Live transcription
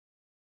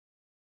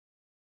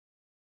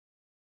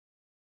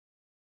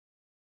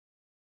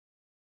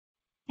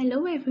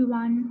Hello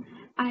everyone,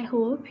 I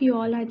hope you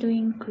all are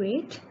doing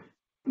great.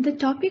 The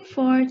topic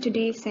for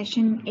today's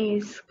session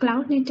is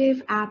Cloud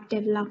Native App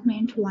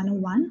Development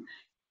 101.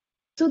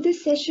 So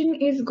this session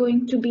is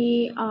going to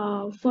be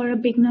for a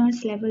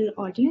beginners level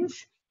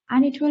audience,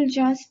 and it will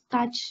just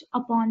touch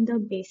upon the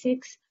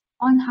basics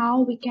on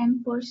how we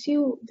can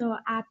pursue the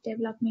app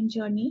development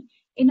journey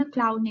in a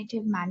cloud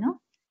native manner.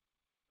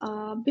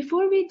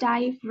 Before we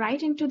dive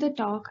right into the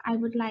talk, I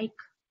would like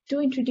to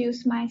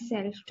introduce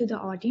myself to the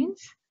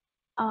audience.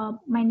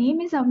 My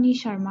name is Avni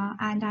Sharma,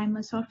 and I'm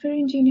a software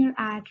engineer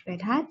at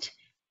Red Hat.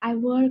 I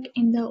work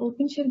in the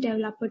OpenShift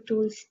Developer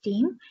Tools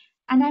team,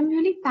 and I'm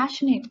really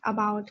passionate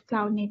about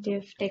cloud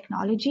native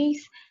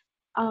technologies.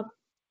 Uh,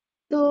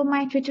 so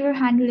my Twitter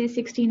handle is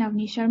 16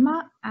 Avni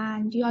Sharma,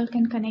 and you all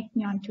can connect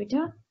me on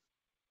Twitter.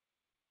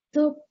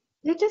 So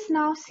let us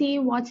now see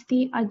what's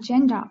the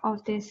agenda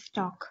of this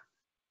talk.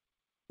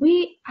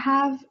 We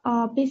have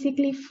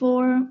basically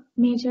four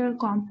major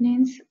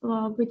components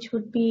which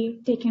would be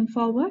taken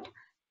forward.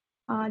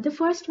 The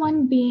first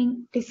one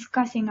being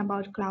discussing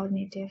about cloud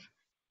native.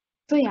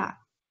 So yeah,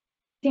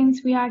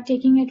 since we are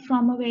taking it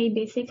from a very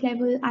basic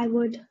level, I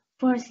would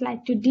first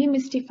like to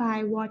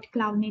demystify what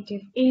cloud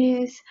native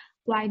is,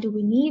 why do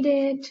we need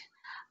it,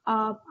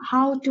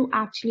 how to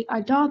actually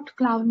adopt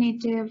cloud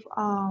native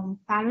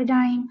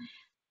paradigm.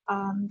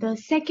 The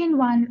second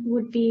one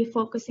would be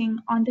focusing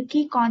on the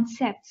key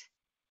concepts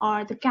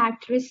or the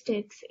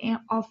characteristics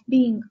of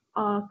being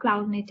a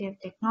cloud native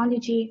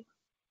technology.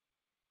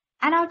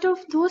 And out of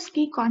those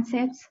key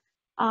concepts,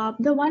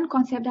 the one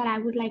concept that I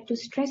would like to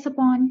stress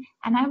upon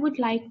and I would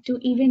like to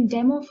even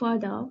demo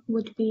further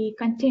would be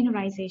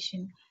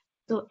containerization.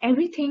 So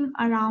everything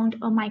around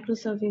a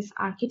microservice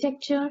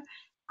architecture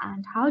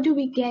and how do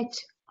we get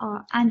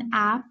an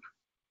app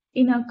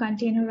in a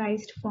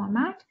containerized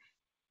format.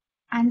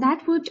 And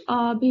that would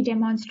be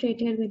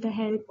demonstrated with the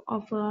help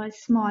of a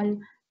small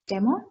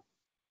demo.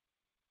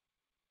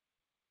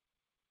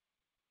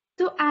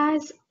 So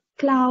as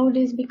cloud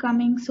is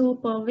becoming so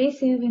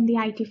pervasive in the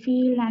IT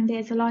field and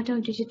there's a lot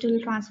of digital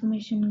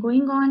transformation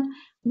going on,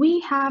 we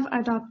have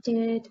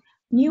adopted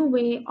new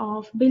way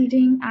of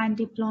building and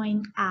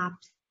deploying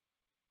apps.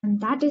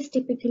 And that is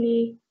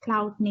typically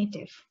cloud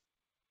native.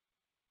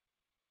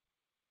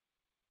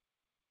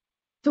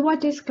 So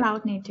what is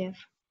cloud native?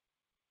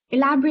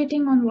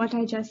 Elaborating on what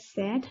I just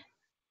said,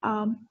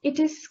 it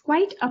is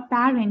quite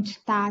apparent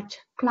that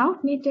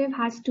cloud native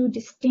has two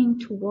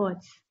distinct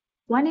words.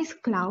 One is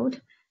cloud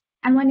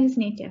and one is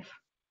native.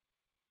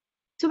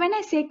 So when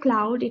I say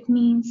cloud, it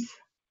means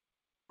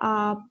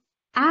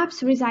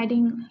apps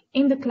residing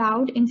in the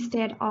cloud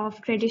instead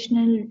of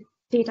traditional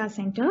data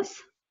centers.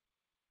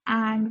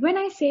 And when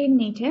I say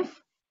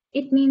native,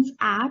 it means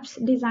apps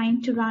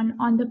designed to run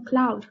on the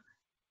cloud.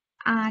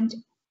 And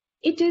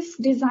it is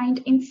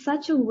designed in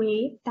such a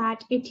way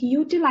that it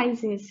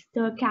utilizes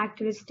the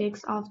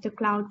characteristics of the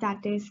cloud,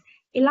 that is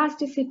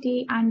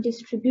elasticity and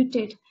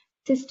distributed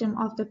system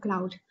of the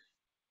cloud.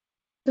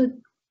 So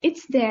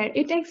it's there,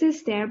 it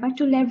exists there, but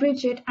to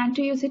leverage it and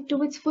to use it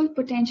to its full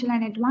potential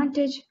and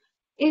advantage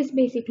is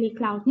basically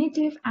cloud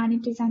native, and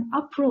it is an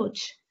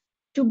approach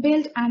to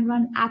build and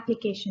run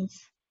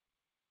applications.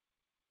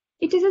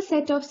 It is a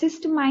set of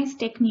systemized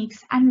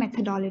techniques and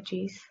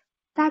methodologies.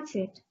 That's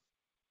it.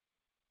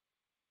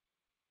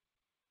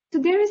 So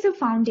there is a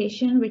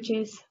foundation which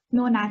is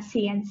known as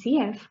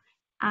CNCF,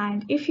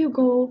 and if you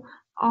go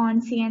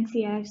on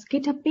CNCF's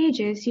GitHub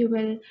pages, you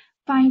will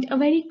find a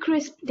very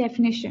crisp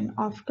definition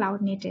of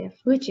cloud native,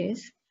 which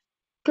is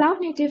cloud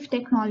native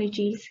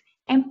technologies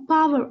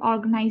empower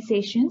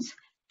organizations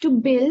to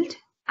build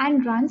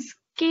and run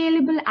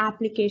scalable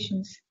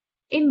applications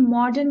in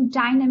modern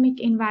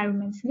dynamic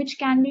environments, which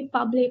can be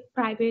public,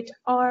 private,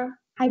 or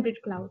hybrid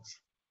clouds.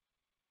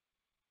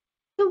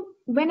 So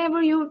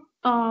whenever you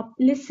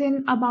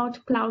listen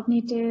about cloud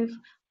native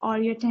or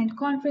you attend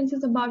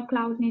conferences about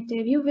cloud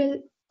native, you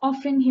will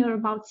often hear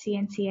about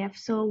CNCF.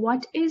 So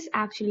what is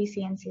actually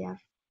CNCF?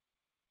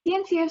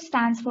 CNCF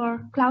stands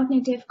for Cloud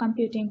Native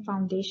Computing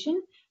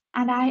Foundation,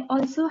 and I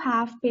also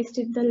have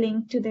pasted the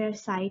link to their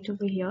site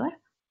over here.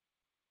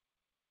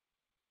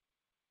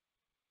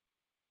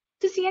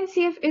 So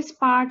CNCF is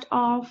part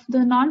of the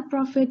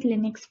nonprofit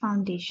Linux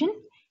Foundation,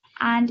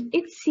 and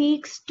it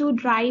seeks to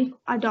drive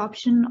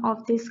adoption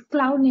of this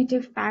cloud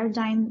native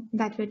paradigm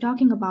that we're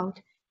talking about.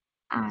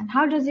 And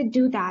how does it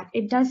do that?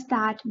 It does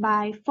that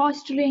by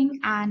fostering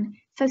and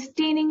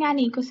sustaining an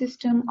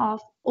ecosystem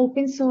of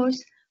open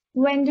source,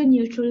 vendor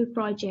neutral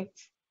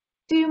projects.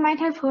 So you might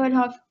have heard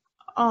of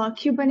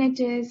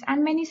Kubernetes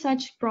and many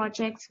such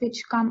projects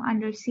which come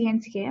under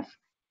CNCF.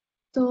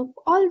 So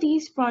all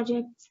these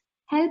projects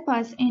help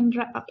us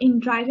in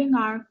driving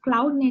our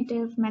cloud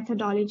native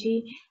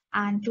methodology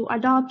and to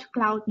adopt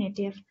cloud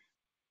native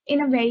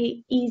in a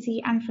very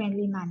easy and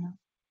friendly manner.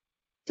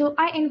 So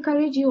I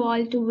encourage you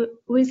all to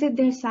visit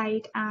their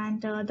site,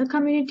 and the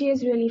community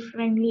is really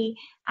friendly,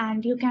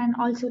 and you can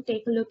also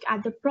take a look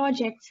at the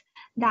projects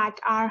that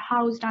are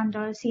housed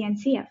under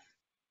CNCF.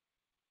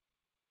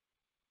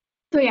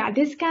 So yeah,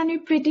 this can be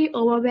pretty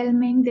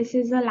overwhelming. This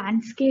is a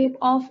landscape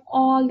of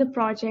all the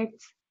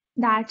projects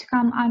that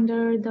come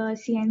under the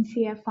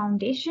CNCF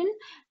Foundation.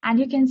 And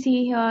you can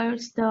see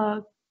here's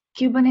the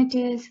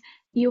Kubernetes.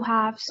 You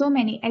have so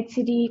many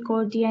etcd,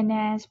 Core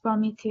DNS,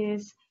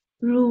 Prometheus,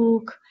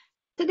 Rook.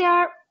 So there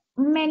are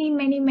many,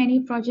 many, many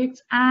projects.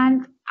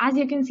 And as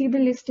you can see, the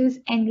list is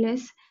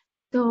endless.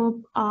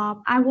 So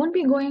I won't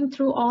be going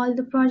through all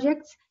the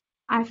projects.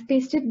 I've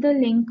pasted the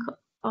link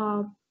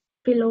uh,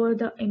 below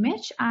the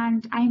image,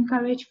 and I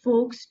encourage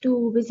folks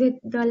to visit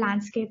the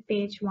landscape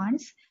page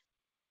once.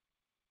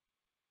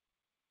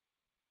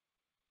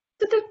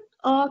 So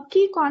the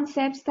key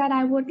concepts that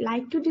I would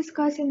like to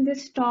discuss in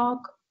this talk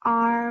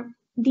are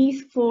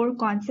these four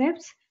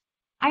concepts.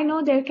 I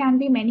know there can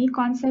be many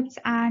concepts,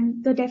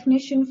 and the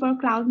definition for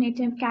cloud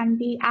native can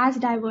be as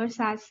diverse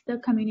as the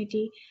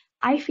community.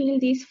 I feel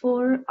these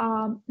four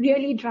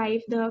really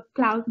drive the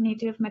cloud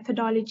native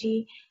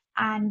methodology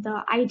and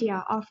the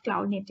idea of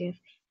cloud native.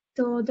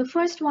 So the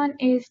first one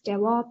is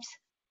DevOps.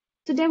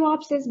 So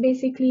DevOps is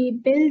basically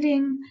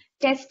building,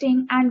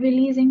 testing, and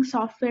releasing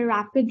software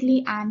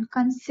rapidly and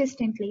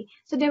consistently.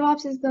 So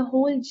DevOps is the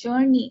whole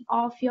journey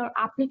of your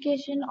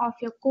application, of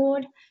your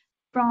code,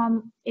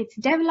 from its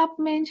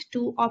development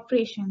to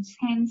operations,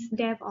 hence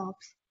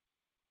DevOps.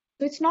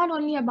 So it's not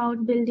only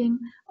about building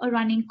or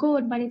running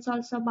code, but it's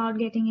also about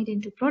getting it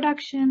into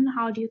production.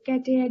 How do you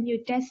get it?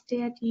 You test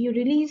it, you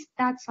release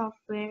that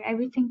software.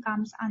 Everything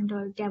comes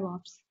under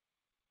DevOps.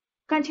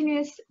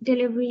 Continuous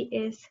delivery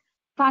is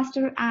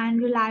faster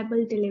and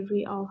reliable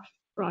delivery of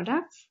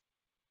products.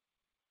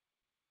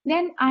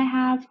 Then I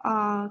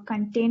have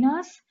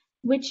containers,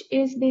 which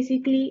is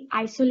basically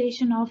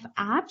isolation of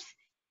apps,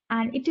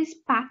 and it is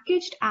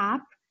packaged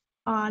app.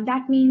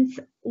 That means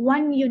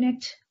one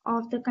unit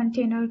of the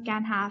container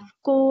can have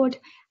code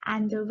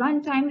and the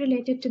runtime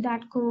related to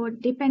that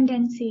code,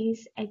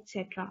 dependencies,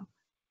 etc.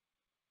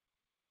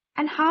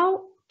 And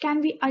how can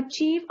we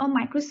achieve a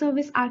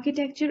microservice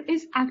architecture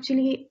is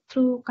actually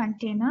through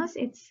containers.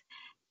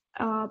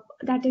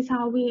 That is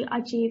how we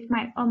achieve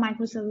a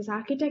microservice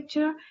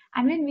architecture.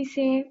 And when we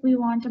say we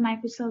want a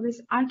microservice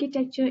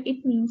architecture,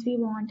 it means we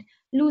want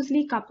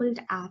loosely coupled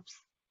apps.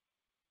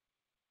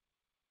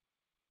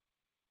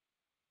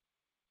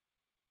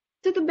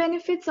 So the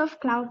benefits of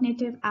cloud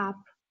native app.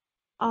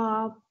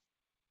 Uh,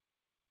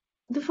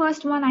 the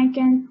first one I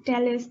can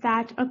tell is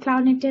that a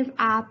cloud native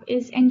app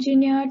is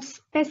engineered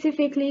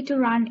specifically to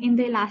run in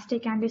the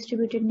elastic and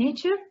distributed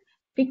nature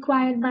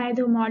required by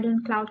the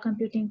modern cloud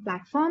computing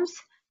platforms.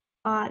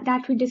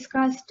 That we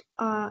discussed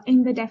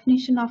in the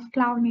definition of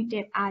cloud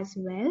native as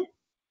well.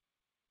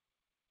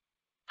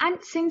 And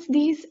since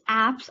these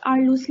apps are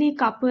loosely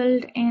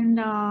coupled in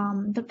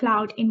the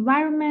cloud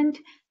environment,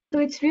 so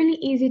it's really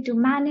easy to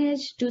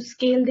manage, to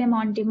scale them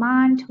on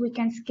demand. We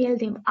can scale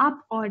them up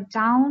or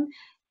down,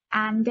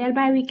 and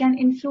thereby we can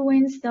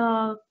influence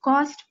the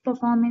cost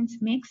performance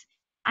mix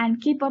and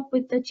keep up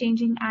with the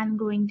changing and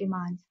growing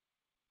demands.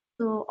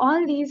 So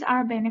all these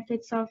are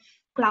benefits of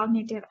cloud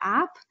native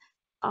app,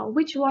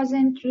 which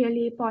wasn't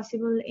really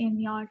possible in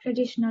your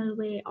traditional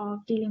way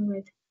of dealing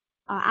with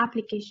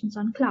applications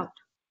on cloud.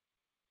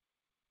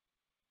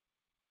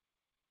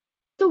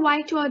 So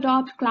why to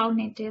adopt cloud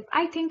native?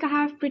 I think I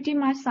have pretty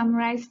much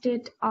summarized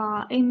it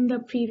in the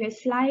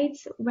previous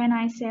slides when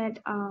I said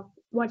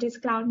what is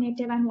cloud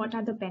native and what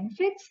are the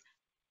benefits.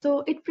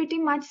 So it pretty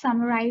much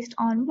summarized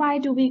on why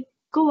do we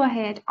go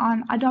ahead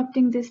on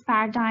adopting this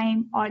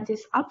paradigm or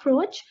this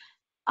approach.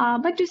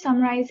 But to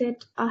summarize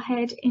it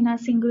ahead in a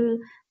single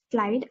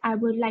slide, I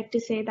would like to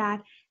say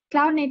that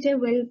cloud native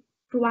will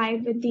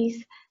provide with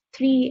these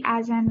three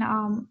as an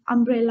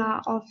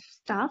umbrella of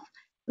stuff,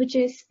 which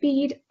is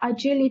speed,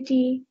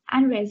 agility,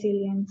 and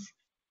resilience.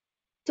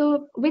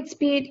 So with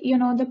speed,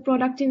 the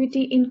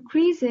productivity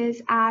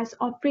increases as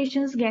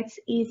operations gets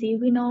easy.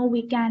 We know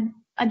we can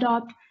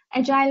adopt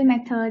agile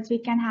methods, we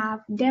can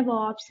have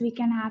DevOps, we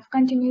can have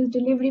continuous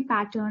delivery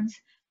patterns.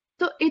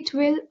 So it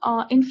will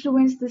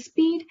influence the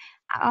speed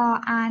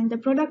and the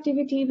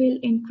productivity will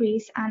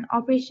increase and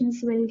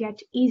operations will get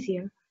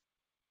easier.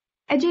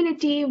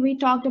 Agility, we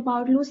talked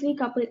about loosely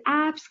coupled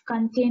apps,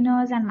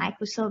 containers, and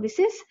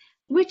microservices,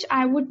 which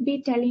I would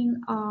be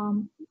telling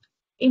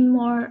in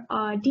more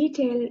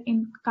detail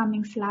in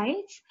coming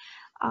slides.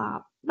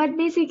 But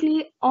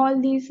basically, all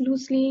these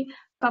loosely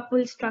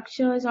coupled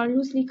structures or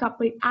loosely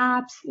coupled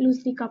apps,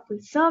 loosely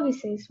coupled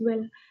services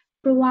will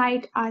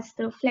provide us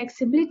the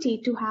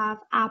flexibility to have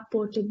app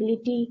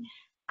portability.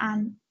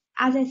 And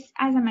as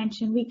I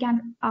mentioned, we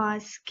can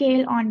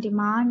scale on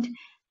demand,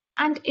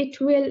 and it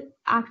will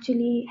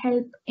actually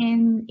help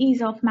in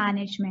ease of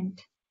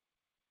management.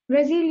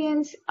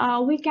 Resilience,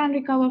 we can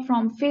recover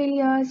from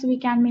failures, we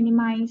can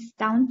minimize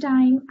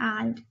downtime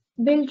and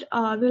build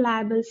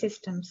reliable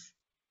systems.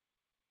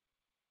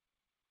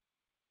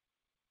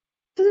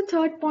 So the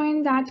third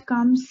point that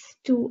comes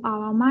to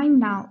our mind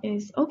now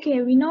is,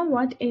 okay, we know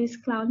what is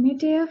cloud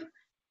native,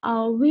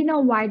 we know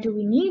why do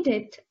we need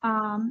it,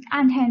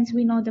 and hence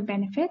we know the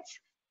benefits,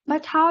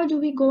 but how do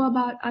we go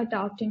about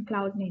adopting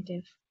cloud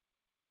native?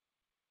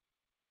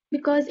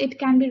 because it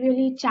can be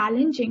really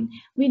challenging.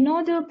 We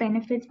know the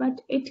benefits,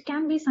 but it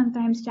can be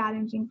sometimes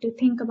challenging to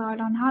think about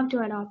on how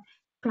to adopt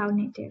cloud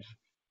native.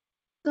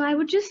 So I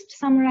would just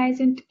summarize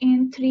it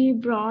in three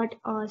broad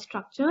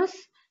structures.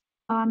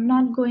 I'm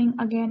not going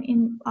again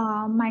in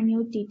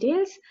minute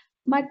details,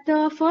 but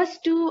the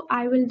first two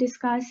I will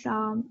discuss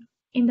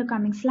in the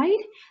coming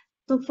slide.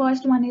 So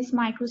first one is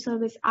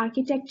microservice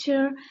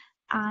architecture,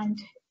 and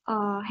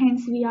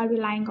hence we are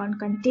relying on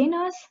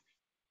containers,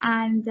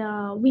 and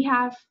we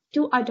have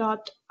to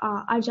adopt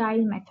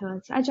agile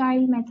methods.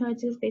 Agile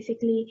methods is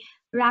basically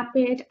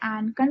rapid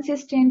and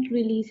consistent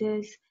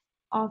releases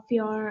of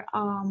your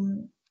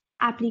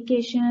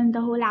application, the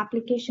whole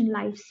application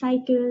life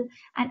cycle,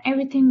 and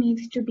everything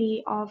needs to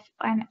be of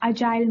an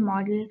agile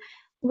model,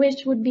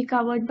 which would be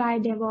covered by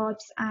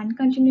DevOps and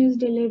continuous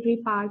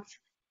delivery parts.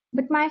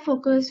 But my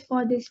focus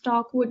for this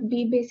talk would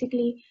be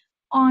basically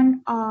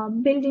on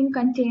building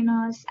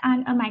containers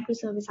and a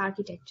microservice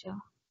architecture.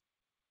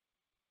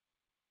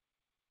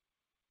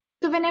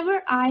 So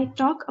whenever I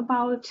talk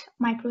about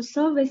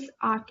microservice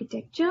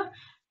architecture,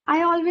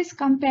 I always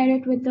compare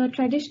it with the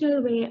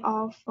traditional way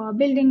of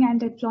building and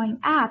deploying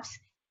apps,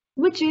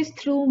 which is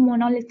through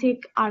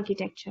monolithic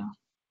architecture.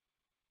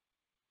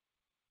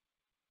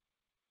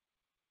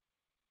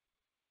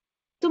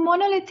 So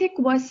monolithic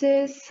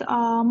versus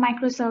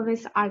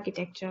microservice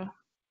architecture.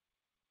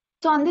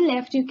 So on the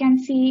left, you can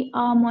see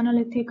a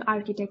monolithic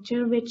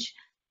architecture, which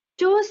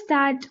shows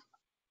that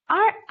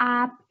our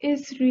app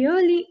is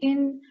really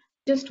in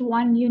just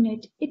one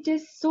unit. It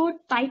is so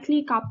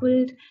tightly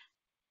coupled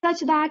such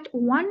that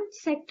one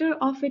sector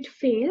of it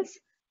fails,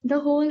 the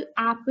whole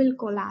app will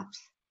collapse.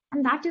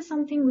 And that is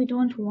something we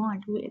don't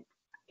want.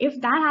 If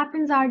that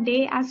happens, our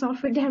day as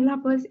software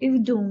developers is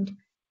doomed.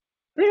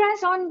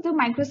 Whereas on the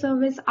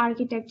microservice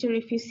architecture,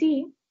 if you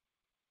see,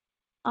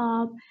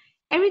 uh,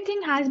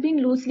 everything has been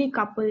loosely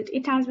coupled.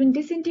 It has been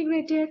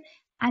disintegrated,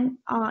 and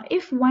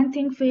if one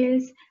thing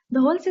fails,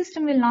 the whole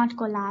system will not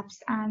collapse,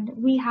 and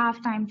we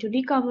have time to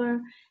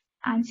recover.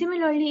 And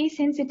similarly,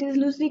 since it is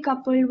loosely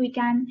coupled, we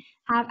can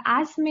have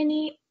as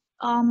many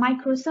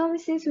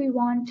microservices we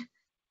want,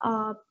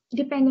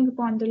 depending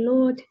upon the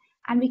load,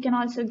 and we can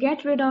also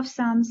get rid of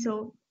some.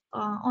 So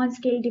on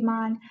scale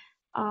demand,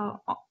 uh,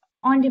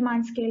 on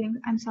demand scaling,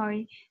 I'm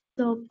sorry.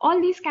 So all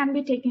these can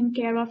be taken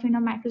care of in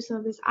a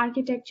microservice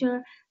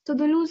architecture. So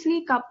the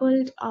loosely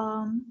coupled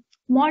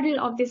model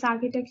of this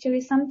architecture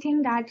is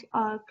something that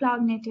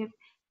cloud native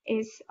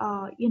is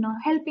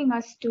helping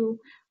us to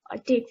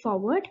take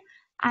forward.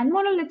 And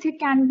monolithic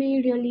can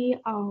be really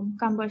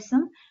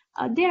cumbersome.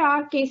 There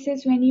are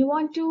cases when you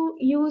want to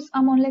use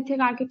a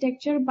monolithic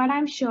architecture, but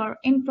I'm sure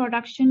in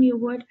production you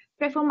would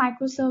prefer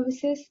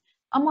microservices.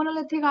 A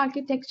monolithic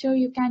architecture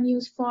you can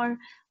use for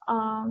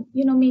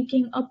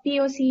making a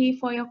POC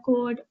for your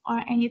code or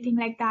anything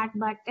like that.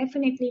 But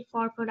definitely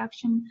for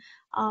production,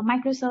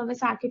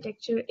 microservice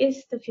architecture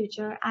is the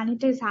future, and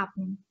it is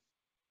happening.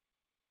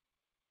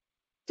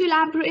 So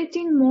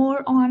elaborating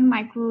more on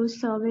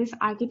microservice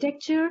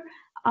architecture,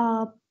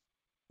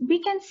 we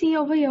can see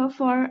over here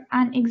for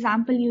an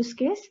example use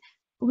case,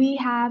 we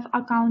have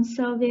account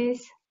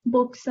service,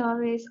 book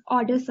service,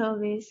 order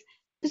service.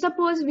 So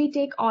suppose we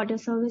take order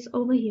service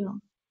over here.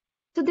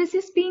 So this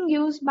is being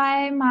used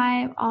by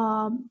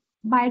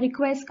by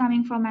requests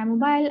coming from my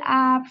mobile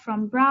app,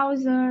 from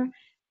browser.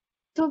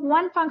 So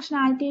one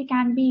functionality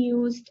can be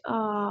used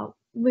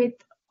with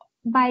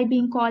by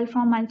being called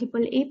from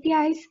multiple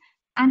APIs,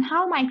 and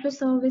how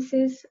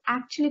microservices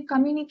actually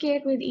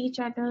communicate with each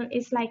other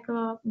is like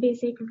a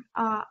basic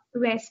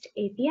REST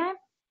API.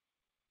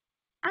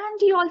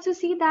 And you also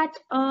see that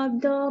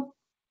the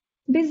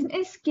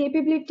business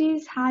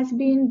capabilities has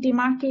been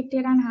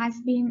demarcated and has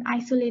been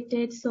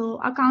isolated. So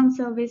account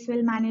service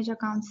will manage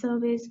account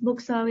service,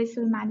 book service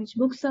will manage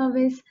book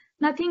service.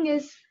 Nothing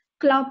is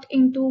clubbed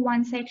into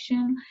one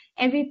section.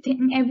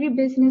 Every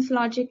business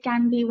logic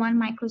can be one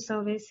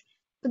microservice.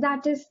 So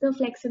that is the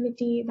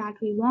flexibility that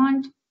we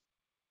want.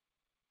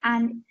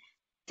 And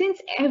since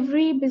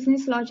every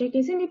business logic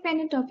is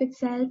independent of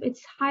itself,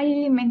 it's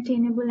highly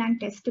maintainable and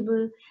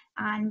testable,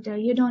 and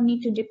you don't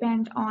need to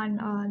depend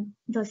on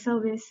the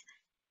service.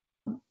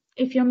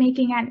 If you're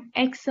making an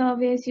X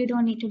service, you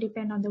don't need to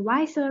depend on the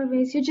Y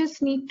service. You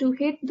just need to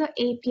hit the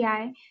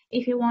API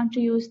if you want to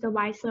use the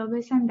Y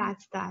service, and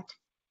that's that.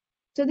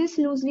 So this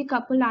loosely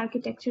coupled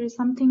architecture is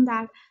something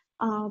that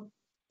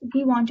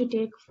we want to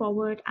take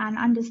forward and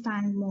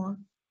understand more.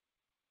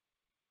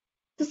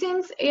 So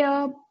since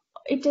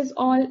it is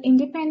all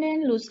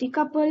independent, loosely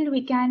coupled,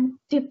 we can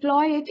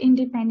deploy it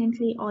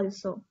independently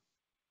also.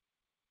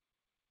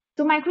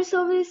 So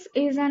microservice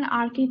is an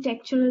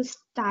architectural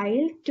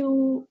style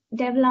to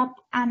develop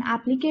an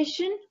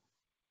application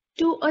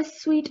to a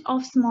suite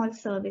of small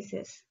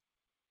services.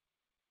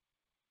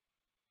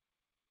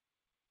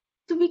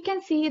 So we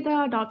can see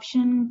the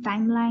adoption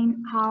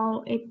timeline,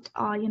 how it,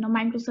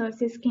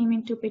 microservices came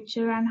into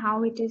picture and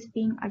how it is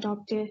being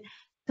adopted.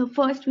 So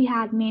first we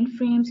had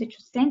mainframes, which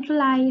was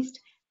centralized.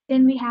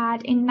 Then we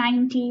had in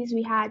 90s,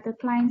 we had the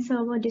client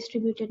server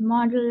distributed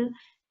model.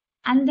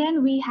 And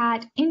then we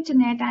had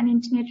internet, and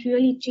internet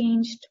really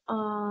changed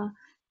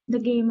the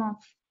game of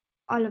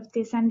all of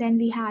this. And then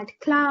we had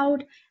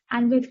cloud,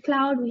 and with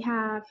cloud we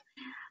have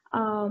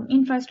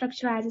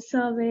infrastructure as a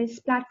service,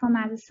 platform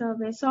as a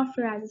service,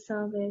 software as a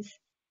service.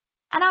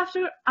 And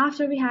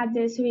after we had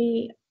this,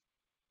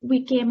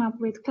 we came up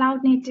with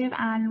cloud native,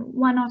 and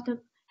one of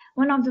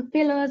the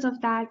pillars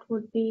of that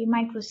would be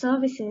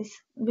microservices,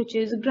 which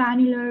is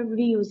granular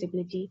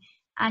reusability,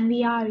 and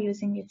we are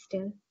using it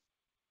still.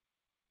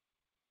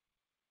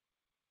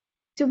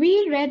 So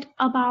we read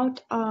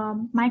about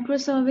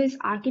microservice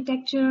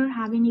architecture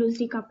having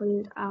loosely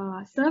coupled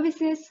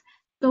services.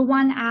 So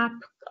one app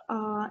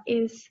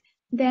is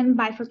then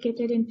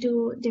bifurcated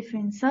into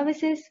different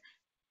services.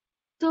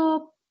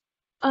 So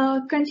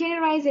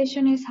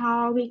containerization is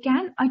how we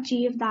can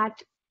achieve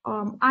that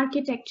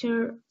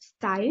architecture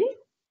style.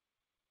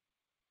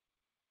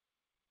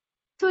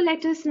 So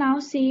let us now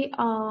see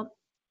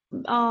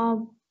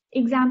an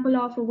example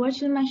of a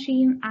virtual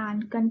machine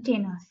and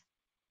containers.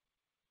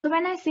 So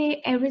when I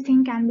say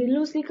everything can be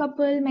loosely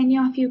coupled, many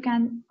of you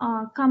can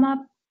come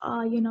up,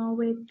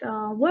 with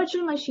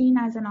virtual machine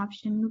as an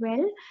option.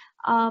 Well,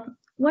 uh,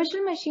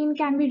 virtual machine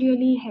can be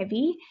really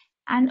heavy.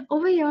 And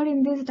over here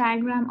in this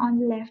diagram on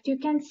the left, you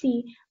can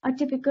see a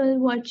typical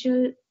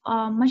virtual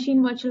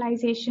machine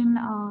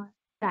virtualization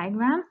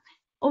diagram.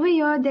 Over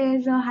here,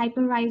 there's a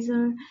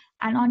hypervisor,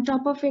 and on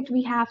top of it,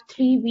 we have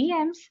 3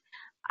 VMs.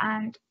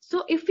 And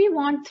so if we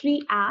want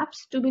 3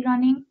 apps to be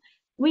running,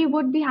 we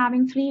would be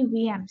having 3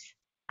 VMs,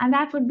 and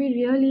that would be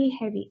really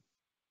heavy.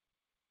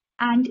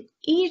 And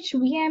each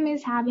VM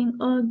is having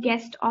a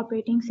guest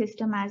operating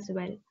system as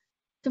well.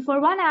 So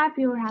for one app,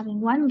 you're having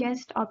one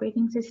guest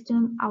operating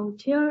system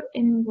out here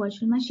in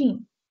virtual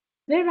machine.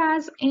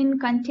 Whereas in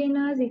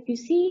containers, if you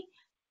see,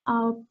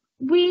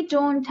 we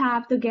don't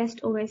have the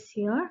guest OS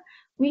here.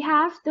 We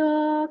have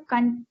the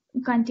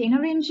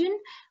container engine,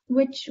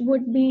 which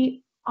would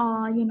be,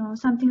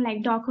 something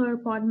like Docker,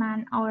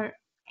 Podman, or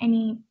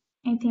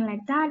anything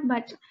like that.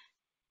 But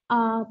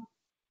uh,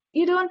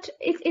 you don't.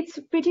 It's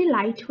pretty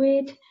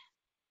lightweight.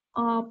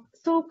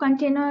 So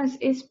containers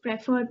is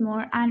preferred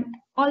more, and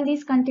all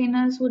these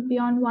containers would be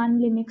on one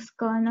Linux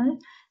kernel,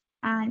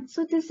 and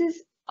so this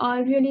is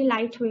really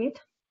lightweight.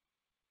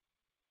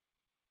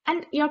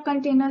 And your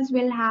containers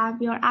will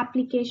have your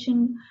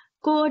application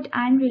code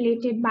and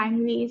related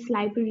binaries,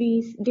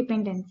 libraries,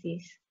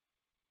 dependencies.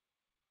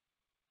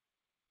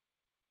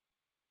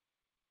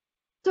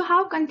 So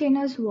how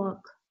containers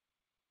work?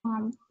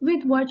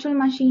 With virtual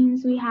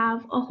machines, we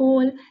have a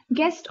whole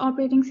guest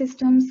operating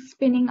system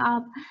spinning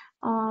up,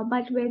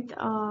 but with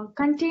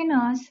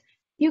containers,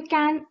 you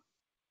can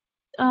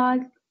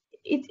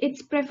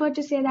it's preferred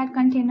to say that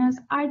containers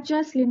are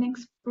just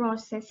Linux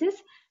processes.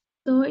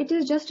 So it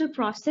is just a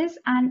process,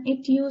 and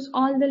it uses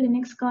all the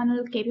Linux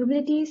kernel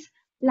capabilities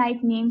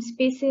like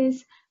namespaces,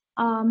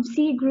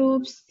 C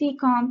groups,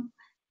 CComp,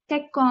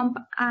 TechComp,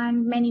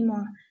 and many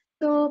more.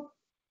 So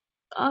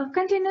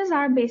containers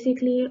are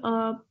basically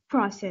a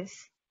process.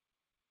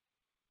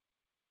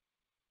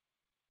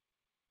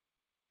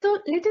 So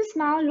let us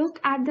now look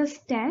at the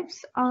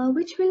steps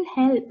which will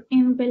help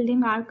in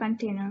building our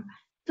container.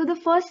 So the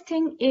first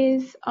thing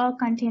is a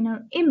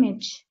container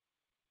image.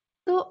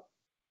 So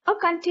a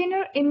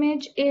container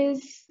image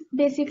is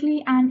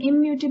basically an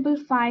immutable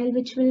file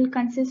which will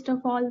consist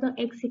of all the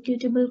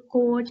executable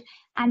code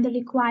and the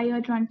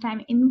required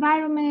runtime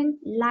environment,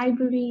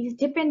 libraries,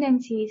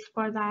 dependencies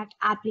for that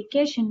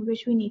application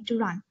which we need to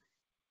run.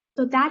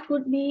 So that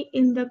would be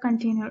in the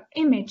container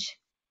image.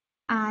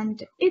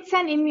 And it's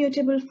an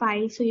immutable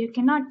file, so you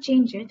cannot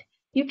change it.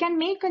 You can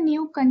make a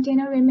new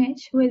container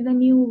image with a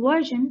new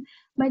version,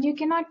 but you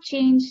cannot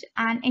change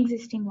an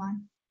existing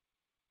one.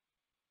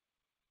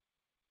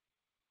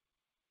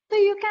 So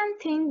you can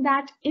think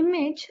that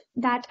image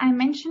that I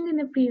mentioned in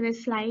the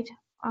previous slide,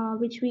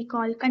 which we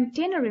call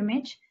container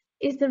image,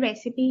 is the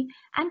recipe,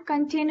 and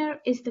container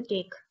is the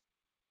cake.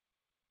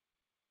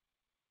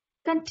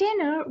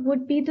 Container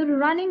would be the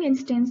running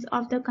instance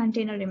of the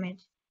container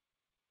image.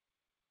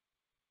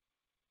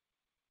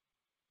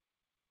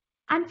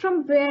 And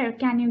from where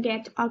can you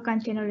get a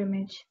container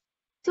image?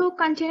 So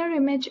container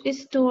image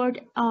is stored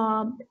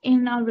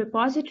in a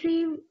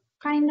repository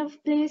kind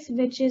of place,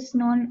 which is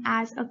known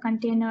as a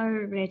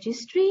container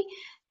registry.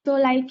 So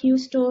like you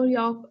store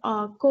your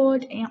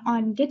code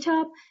on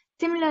GitHub,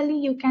 similarly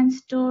you can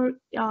store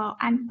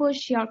and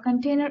push your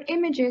container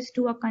images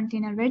to a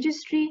container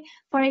registry.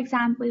 For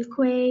example,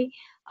 Quay,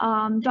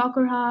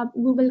 Docker Hub,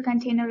 Google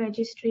Container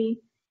Registry.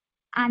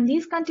 And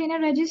these container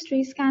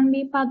registries can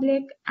be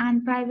public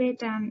and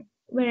private and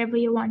wherever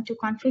you want to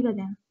configure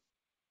them.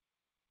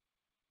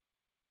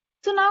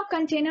 So now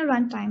container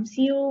runtimes.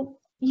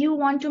 You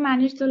want to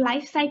manage the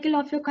life cycle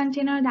of your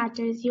container. That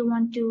is, you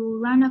want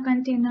to run a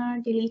container,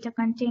 delete a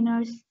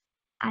containers,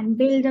 and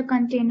build a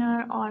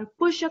container or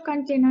push a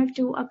container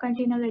to a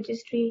container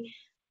registry.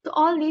 So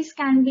all these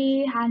can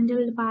be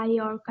handled by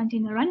your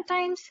container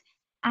runtimes,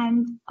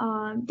 and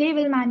they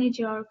will manage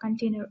your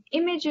container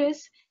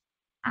images.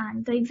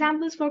 And the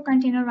examples for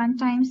container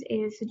runtimes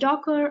is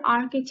Docker,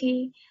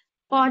 RKT,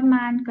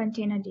 Podman,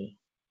 Containerd.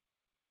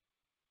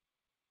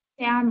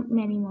 There are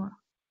many more.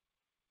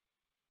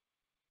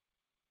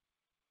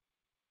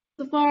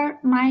 So for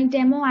my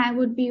demo, I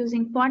would be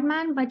using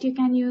Podman, but you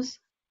can use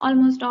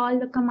almost all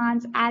the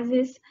commands as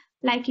is,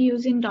 like you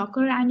use in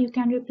Docker, and you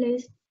can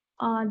replace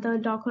the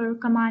Docker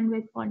command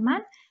with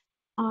Podman.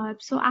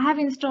 So I have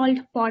installed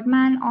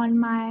Podman on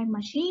my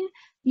machine.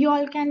 You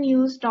all can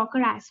use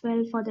Docker as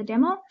well for the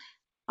demo.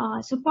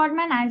 So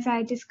Podman, as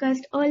I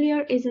discussed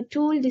earlier, is a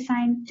tool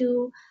designed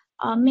to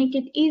make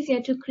it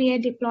easier to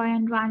create, deploy,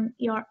 and run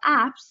your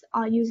apps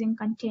using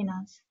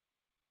containers.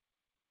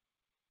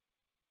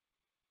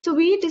 So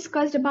we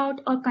discussed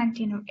about a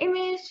container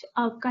image,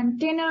 a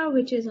container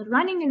which is a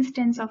running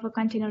instance of a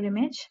container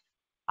image.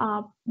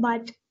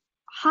 But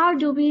how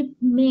do we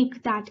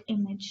make that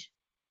image?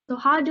 So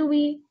how do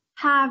we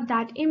have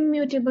that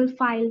immutable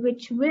file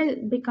which will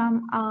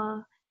become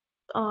a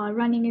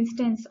running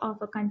instance of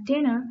a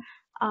container?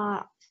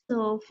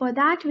 So for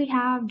that we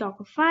have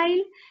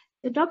Dockerfile.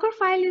 The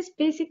Dockerfile is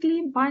basically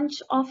a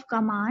bunch of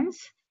commands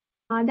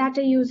that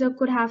a user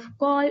could have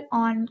called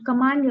on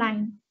command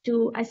line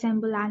to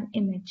assemble an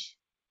image.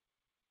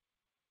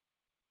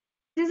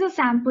 This is a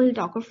sample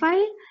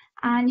Dockerfile,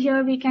 and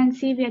here we can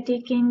see we are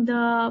taking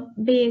the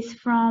base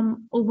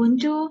from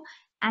Ubuntu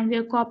and we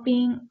are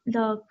copying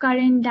the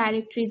current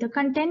directory, the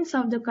contents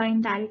of the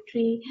current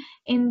directory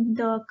in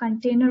the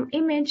container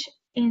image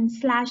in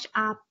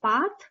 /app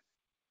path,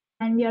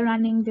 and we are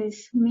running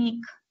this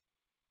make.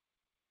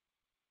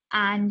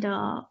 And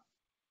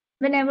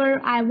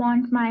whenever I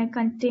want my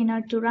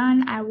container to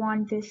run, I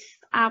want this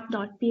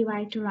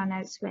app.py to run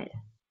as well.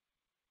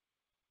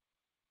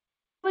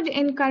 I would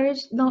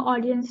encourage the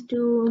audience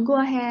to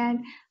go ahead,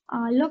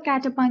 look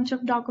at a bunch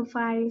of Docker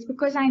files,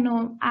 because I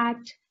know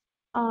at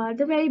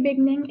the very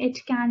beginning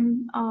it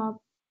can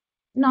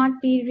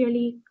not be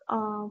really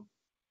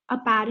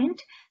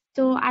apparent.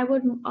 So I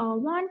would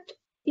want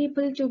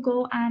people to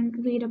go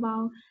and read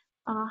about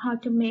how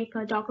to make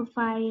a Docker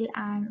file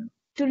and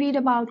to read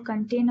about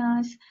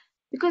containers,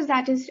 because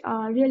that is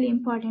really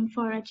important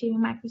for achieving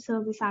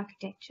microservice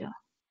architecture.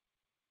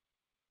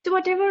 So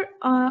whatever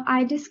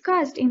I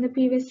discussed in the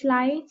previous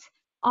slides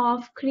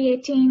of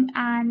creating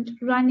and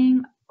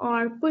running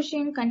or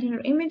pushing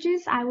container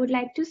images, I would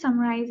like to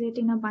summarize it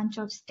in a bunch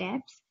of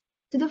steps.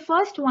 So the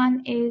first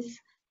one is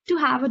to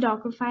have a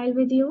Docker file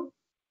with you.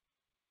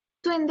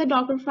 So in the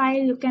Docker file,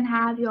 you can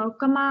have your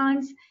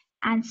commands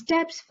and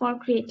steps for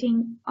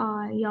creating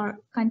your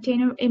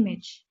container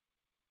image.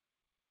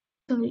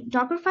 So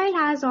Dockerfile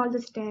has all the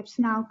steps.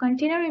 Now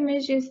container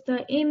image is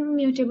the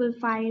immutable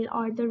file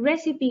or the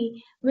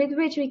recipe with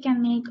which we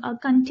can make a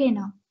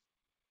container.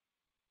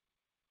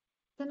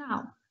 So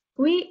now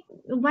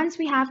once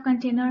we have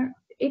container,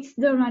 it's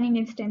the running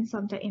instance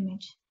of the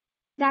image.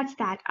 That's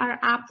that. Our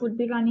app would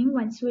be running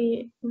once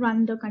we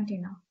run the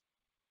container.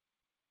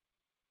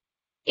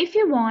 If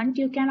you want,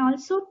 you can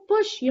also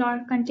push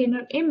your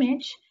container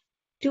image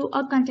to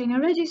a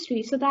container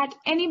registry so that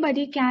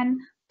anybody can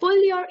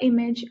pull your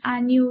image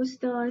and use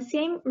the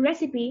same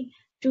recipe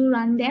to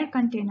run their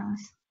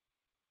containers.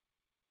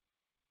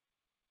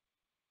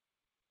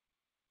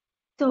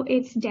 So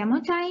it's demo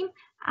time,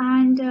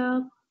 and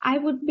I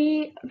would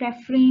be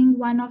referring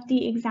one of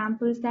the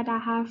examples that I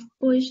have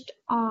pushed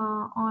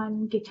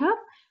on GitHub.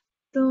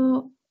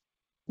 So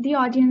the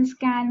audience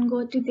can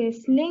go to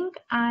this link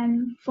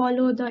and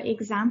follow the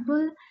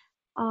example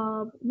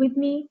with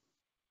me.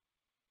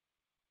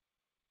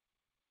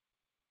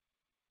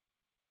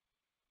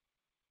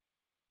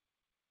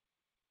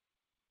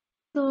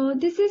 So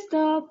this is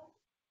the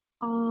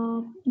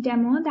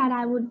demo that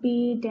I would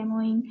be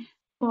demoing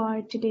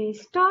for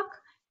today's talk.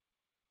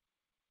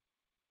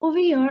 Over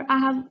here, I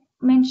have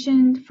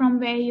mentioned from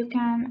where you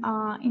can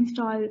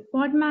install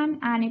Podman,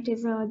 and it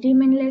is a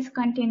daemonless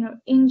container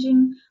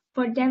engine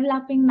for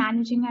developing,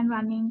 managing, and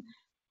running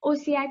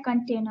OCI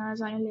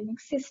containers on a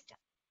Linux system.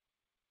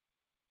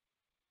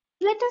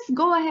 Let us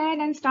go ahead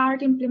and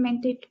start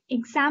implementing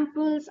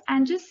examples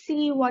and just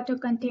see what a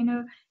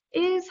container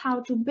is,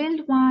 how to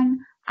build one,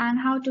 and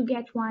how to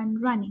get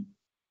one running.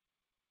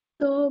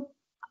 So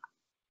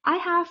I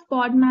have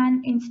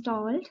Podman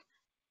installed.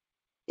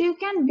 So you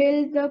can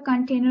build the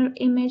container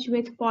image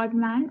with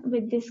Podman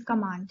with this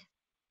command.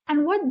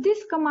 And what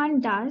this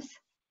command does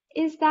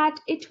is that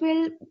it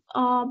will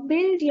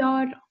build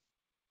your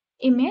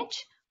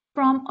image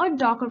from a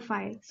Docker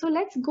file. So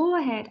let's go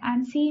ahead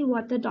and see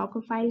what the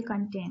Docker file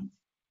contains.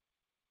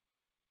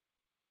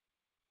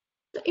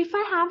 So if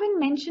I haven't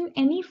mentioned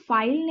any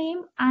file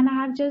name and I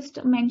have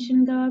just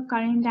mentioned the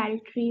current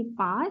directory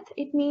path,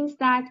 it means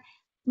that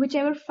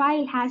whichever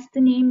file has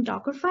the name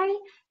Docker file,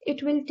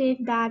 it will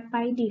take that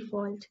by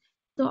default.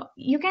 So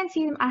you can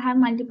see I have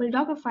multiple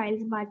Docker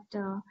files, but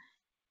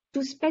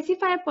to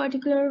specify a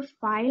particular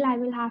file, I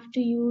will have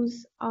to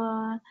use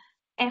a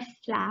F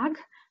flag,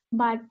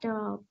 but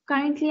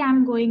currently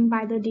I'm going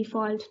by the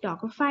default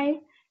Docker file.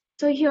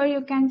 So here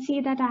you can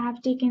see that I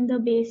have taken the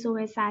base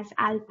OS as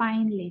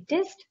Alpine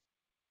latest.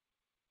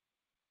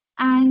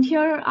 And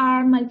here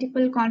are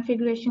multiple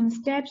configuration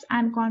steps.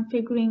 I'm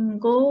configuring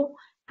Go,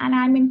 and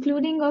I'm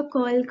including a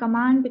curl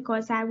command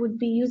because I would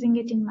be using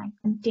it in my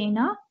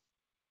container.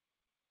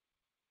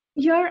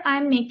 Here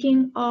I'm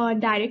making a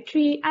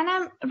directory and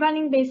I'm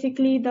running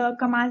basically the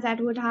commands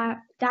that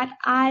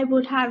I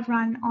would have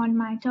run on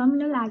my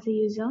terminal as a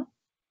user.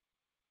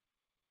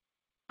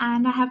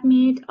 And I have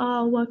made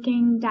a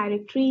working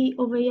directory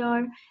over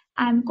here.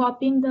 I'm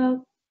copying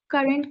the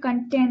current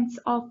contents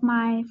of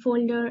my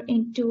folder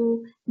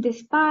into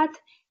this path,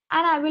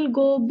 and I will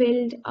go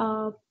build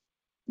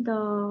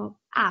the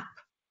app.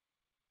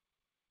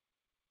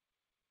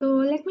 So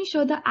let me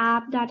show the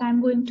app that I'm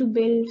going to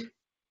build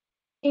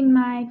in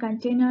my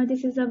container.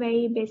 This is a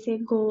very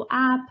basic Go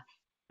app,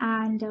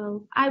 and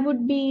I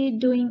would be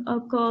doing a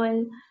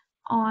curl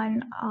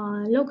on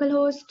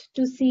localhost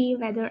to see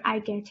whether I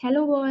get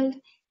hello world,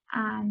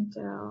 and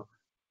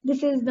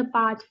this is the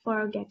path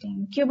for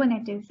getting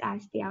Kubernetes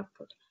as the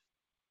output.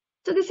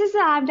 So this is the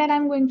app that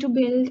I'm going to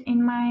build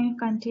in my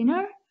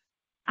container,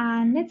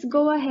 and let's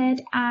go ahead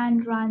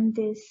and run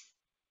this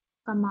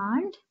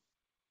command.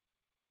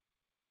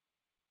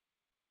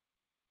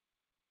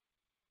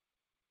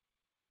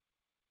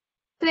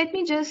 So let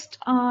me just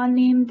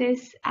name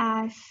this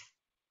as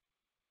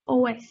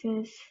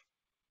OSS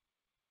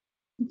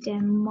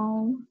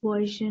demo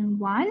version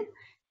 1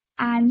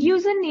 and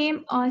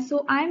username.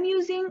 So I'm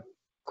using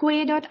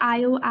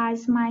quay.io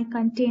as my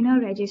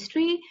container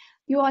registry.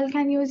 You all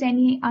can use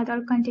any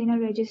other container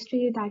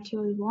registry that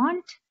you'll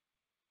want.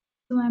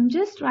 So I'm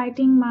just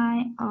writing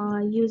my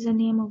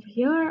username over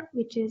here,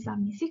 which is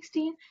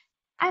Avni16,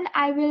 and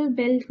I will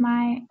build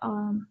my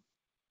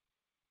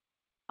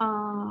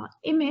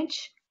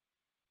image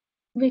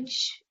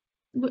which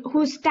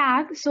whose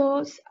tag,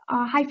 so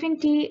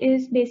 -t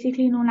is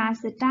basically known as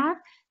the tag.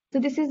 So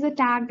this is the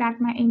tag that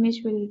my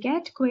image will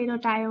get,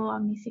 quay.io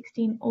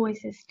Avni16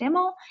 OSS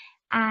demo,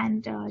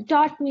 and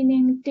dot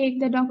meaning take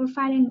the Docker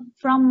file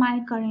from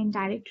my current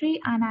directory,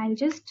 and I'll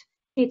just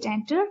hit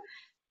enter.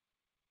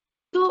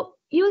 So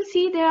you'll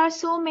see there are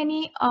so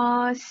many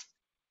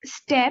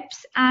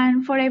steps,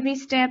 and for every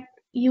step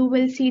you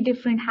will see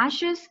different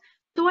hashes.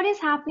 So what is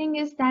happening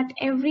is that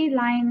every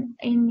line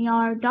in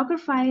your Docker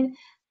file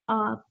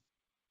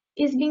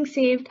is being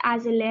saved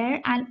as a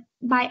layer, and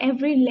by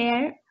every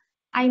layer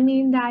I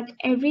mean that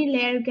every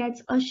layer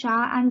gets a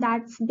SHA, and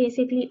that's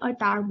basically a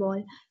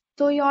tarball.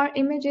 So your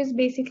image is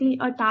basically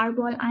a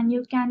tarball, and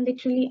you can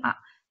literally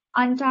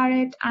untar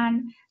it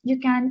and you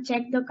can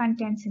check the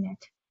contents in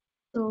it.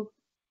 So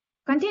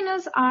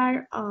containers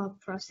are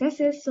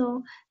processes,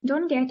 so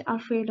don't get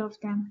afraid of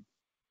them.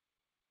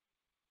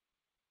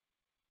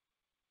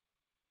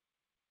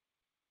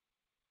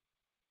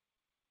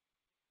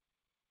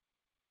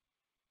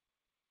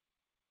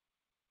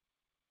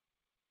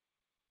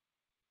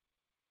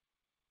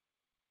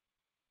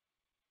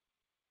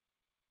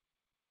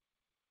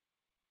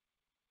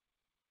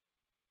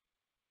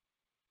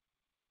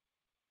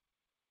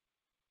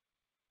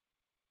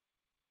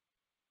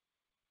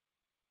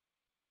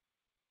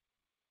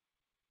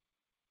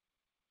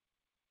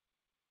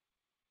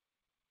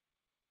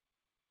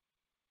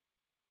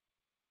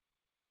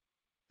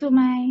 So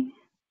my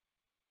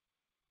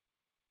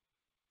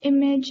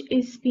image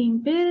is being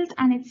built,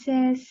 and it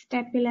says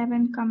step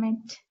 11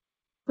 commit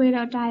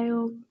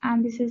quay.io,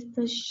 and this is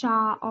the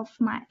SHA of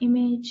my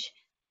image.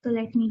 So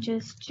let me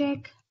just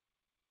check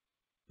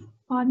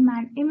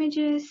format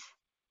images.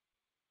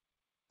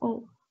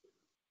 Oh,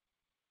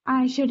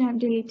 I should have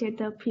deleted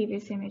the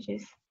previous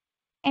images.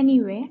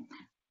 Anyway,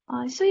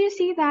 so you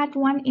see that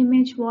one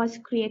image was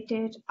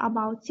created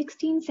about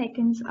 16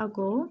 seconds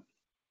ago,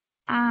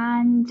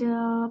 and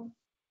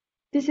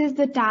this is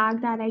the tag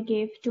that I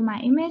gave to my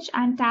image,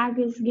 and tag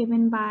is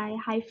given by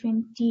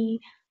 -t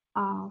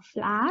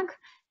flag.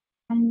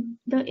 And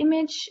the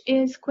image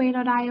is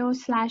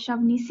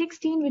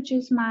quay.io/avni16, which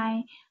is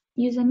my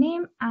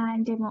username,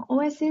 and demo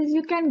OSS.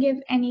 You can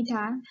give any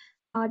tag.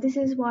 This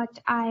is what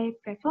I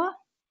prefer.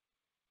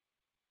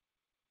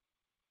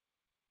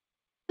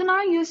 So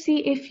now you see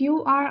if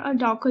you are a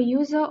Docker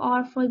user,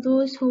 or for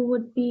those who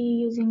would be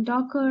using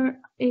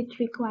Docker, it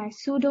requires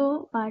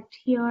sudo, but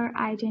here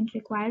I didn't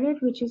require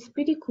it, which is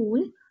pretty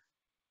cool.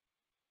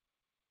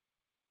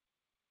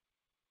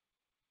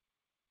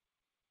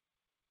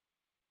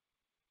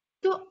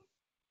 So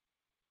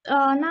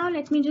now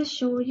let me just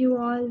show you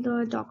all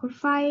the Docker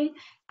file,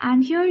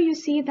 and here you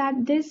see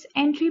that this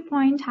entry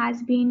point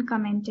has been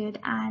commented,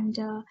 and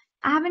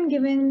I haven't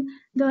given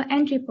the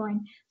entry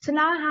point. So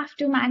now I have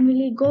to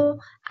manually go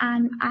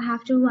and I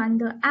have to run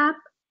the app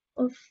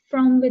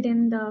from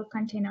within the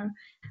container.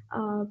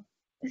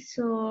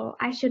 So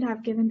I should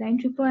have given the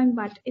entry point,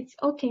 but it's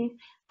okay.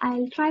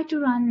 I'll try to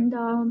run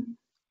the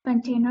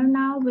container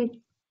now with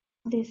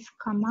this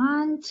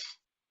command.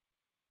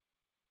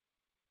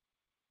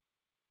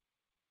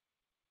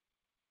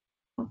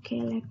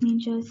 Okay, let me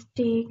just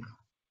take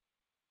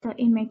the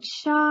image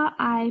SHA.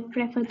 I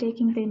prefer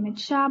taking the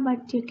image SHA,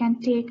 but you can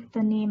take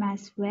the name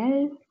as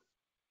well.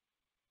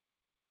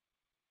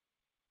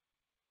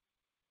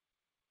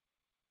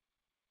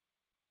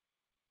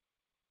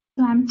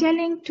 So I'm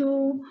telling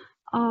to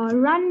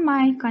run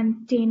my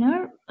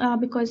container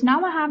because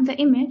now I have the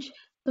image.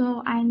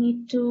 So I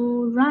need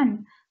to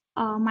run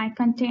my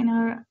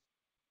container,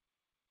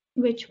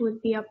 which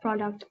would be a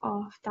product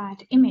of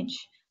that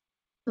image.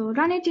 So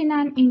run it in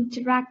an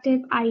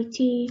interactive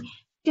IT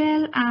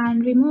shell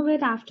and remove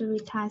it after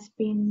it has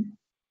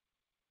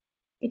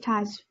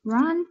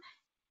run,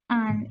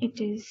 and it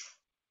is,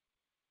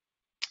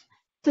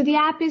 so the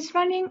app is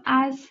running.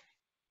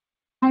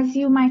 As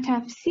you might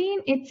have seen,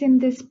 it's in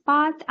this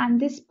path, and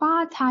this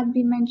path had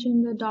been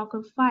mentioned in the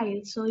Docker file,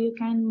 so you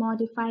can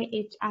modify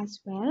it as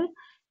well.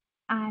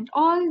 And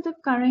all the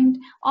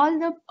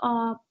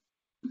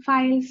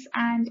files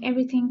and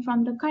everything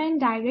from the current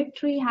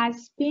directory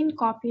has been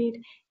copied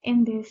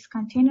in this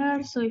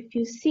container. So if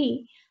you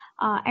see,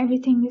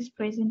 everything is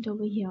present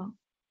over here.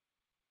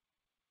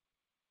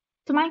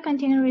 So my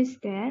container is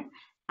there,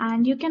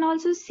 and you can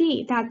also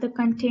see that the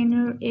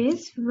container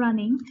is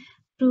running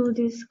through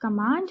this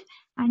command,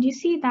 and you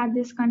see that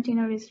this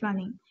container is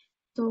running.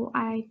 So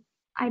I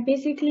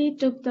basically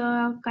took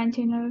the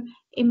container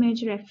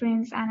image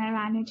reference and I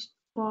ran it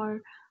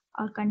for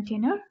a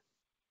container.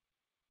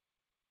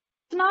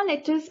 So now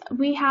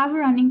we have a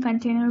running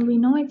container, we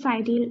know its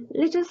ID.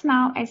 Let us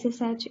now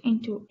SSH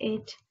into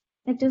it.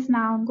 Let us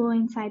now go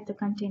inside the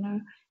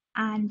container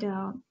and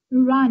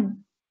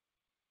run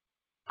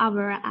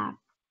our app.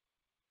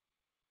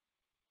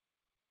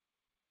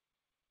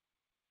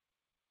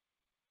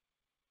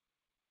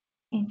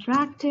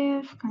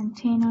 Interactive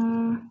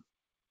container.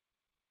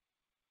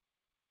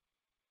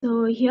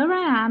 So here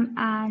I am,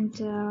 and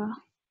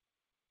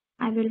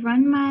I will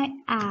run my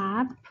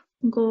app.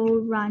 Go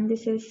run.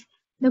 This is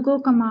the go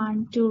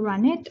command to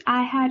run it.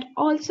 I had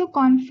also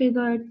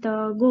configured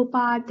the go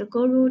path, the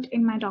go route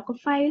in my Docker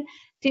file.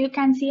 So you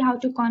can see how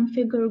to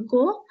configure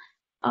go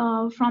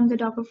from the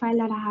Docker file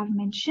that I have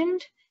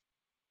mentioned.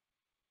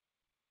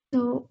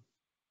 So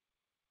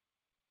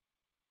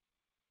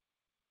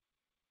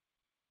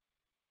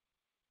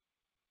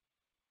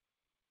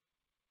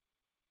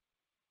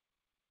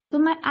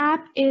my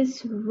app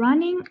is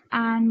running,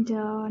 and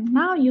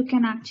now you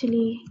can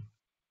actually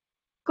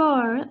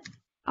curl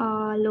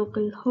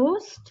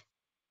localhost.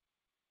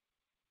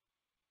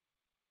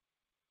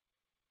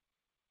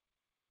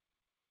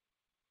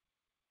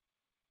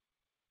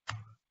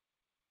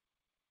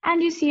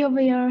 And you see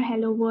over here,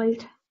 hello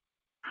world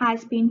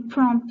has been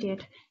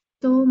prompted.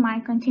 So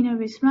my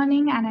container is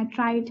running, and I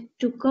tried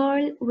to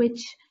curl,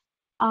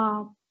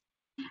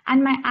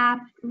 and my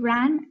app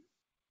ran.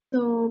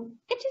 So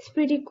it is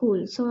pretty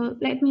cool. So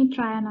let me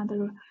try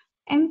another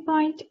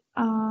endpoint.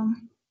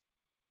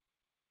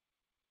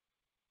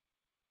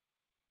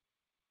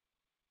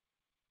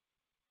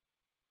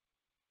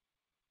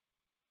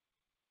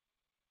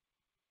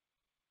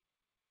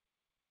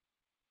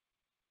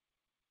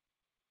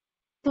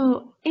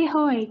 So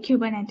ahoy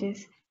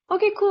Kubernetes.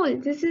 Okay, cool.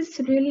 This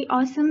is really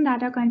awesome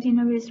that our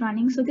container is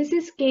running. So this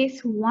is case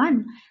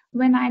one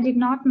when I did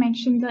not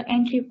mention the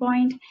entry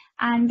point,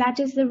 and that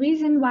is the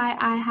reason why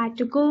I had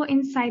to go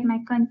inside my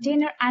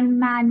container and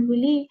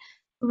manually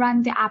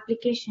run the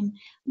application.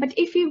 But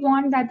if you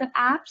want that the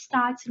app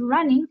starts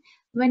running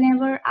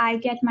whenever I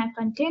get my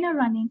container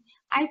running,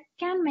 I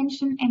can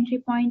mention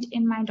entry point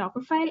in my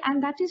Docker file,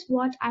 and that is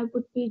what I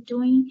would be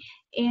doing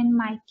in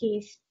my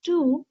case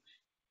two.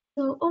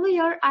 So over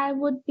here, I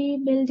would be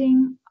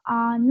building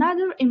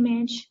another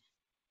image,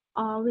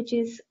 which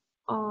is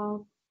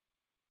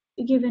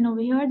given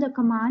over here, the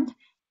command,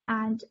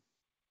 and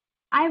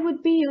I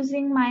would be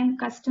using my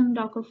custom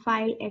Docker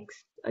file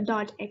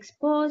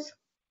 .expose.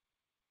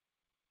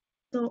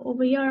 So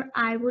over here,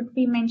 I would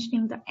be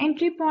mentioning the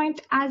entry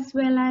point as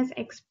well as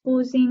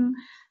exposing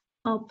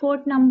a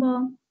port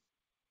number.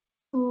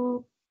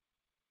 So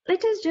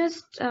let us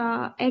just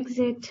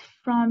exit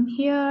from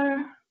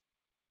here.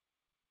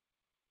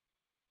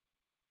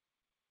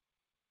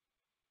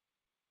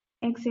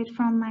 Exit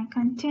from my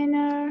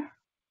container.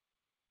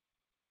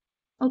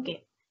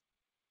 Okay.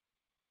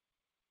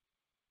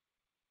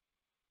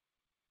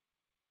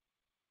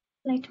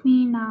 Let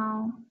me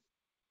now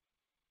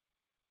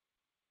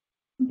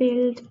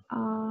build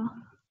a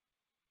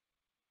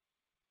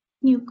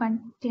new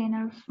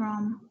container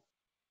from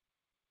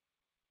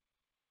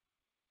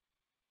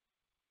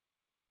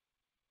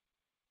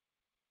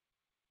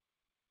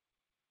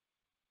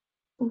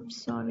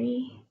oops,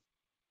 sorry.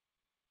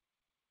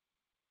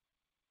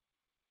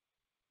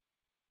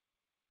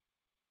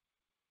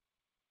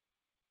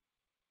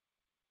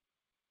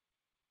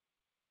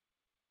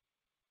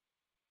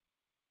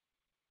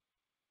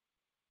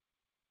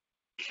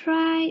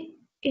 Try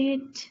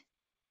it.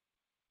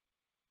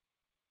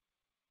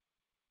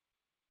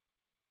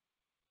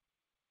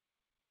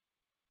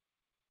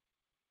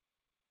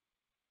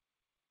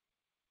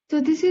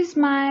 So this is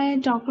my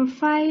Docker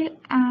file,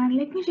 and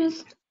let me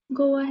just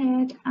go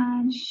ahead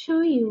and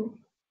show you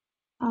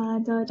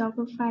the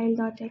Docker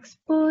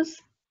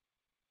file.expose.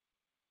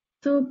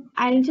 So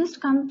I'll just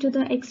come to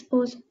the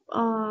expose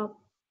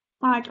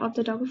part of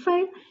the Docker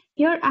file.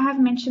 Here I have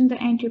mentioned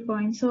the entry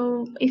point.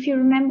 So if you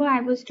remember,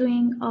 I was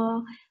doing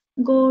a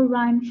go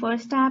run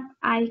first app,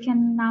 I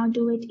can now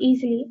do it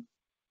easily.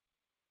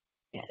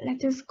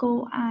 Let us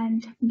go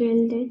and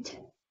build it.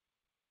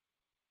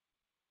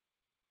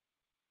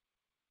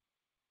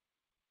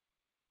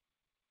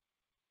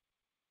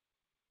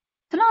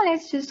 So now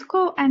let's just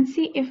go and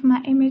see if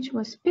my image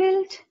was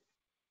built.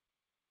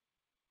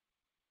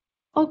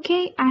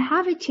 Okay, I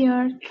have it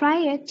here.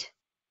 Try it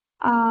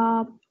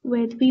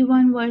with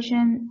V1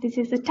 version. This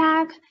is the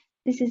tag.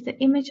 This is the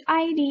image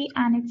ID,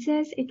 and it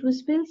says it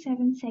was built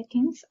 7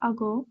 seconds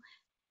ago.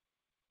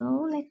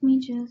 So let me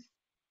just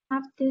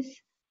have this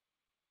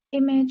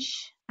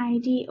image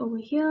ID over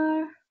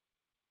here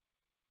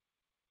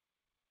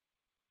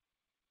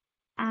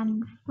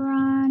and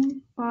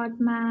run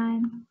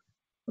podman,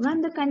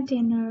 run the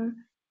container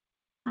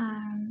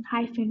and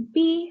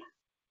 -p,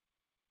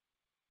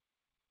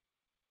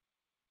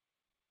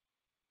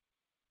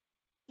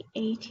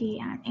 at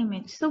and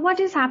image. So what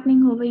is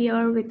happening over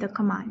here with the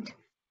command?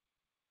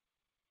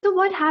 So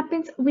what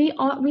happens, we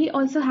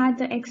also had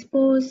the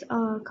expose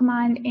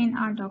command in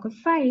our Docker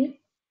file.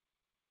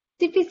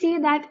 If we see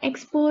that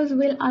expose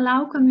will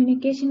allow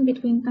communication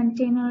between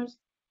containers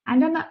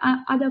and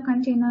other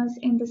containers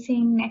in the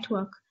same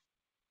network,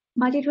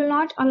 but it will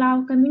not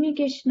allow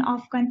communication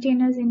of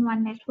containers in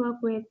one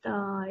network with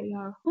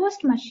your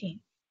host machine.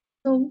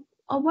 So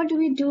what do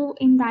we do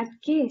in that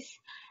case?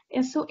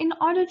 So in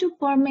order to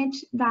permit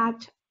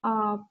that,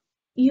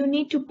 you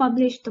need to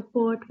publish the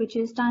port, which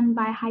is done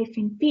by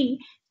 -p.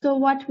 So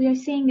what we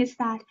are saying is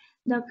that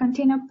the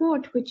container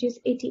port, which is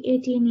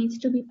 8080, needs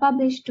to be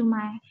published to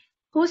my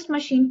host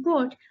machine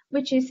port,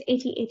 which is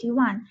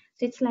 8081.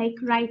 So it's like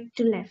right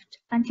to left,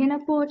 container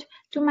port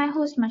to my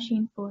host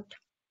machine port.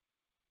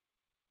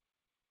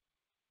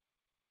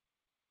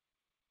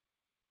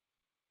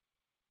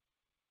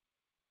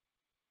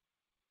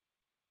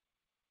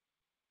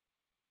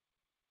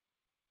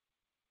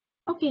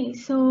 Okay,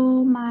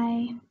 so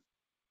my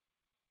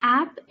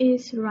app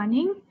is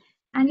running,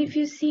 and if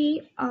you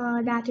see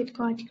that it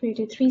got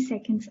created 3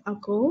 seconds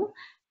ago.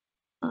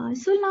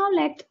 So now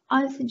let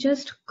us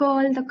just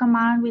call the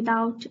command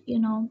without,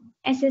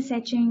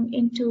 SSHing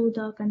into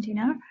the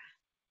container.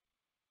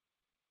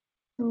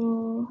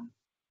 So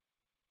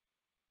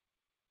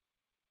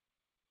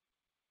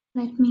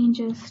let me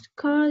just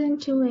curl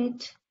into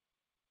it.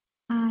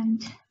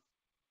 And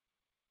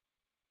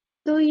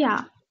so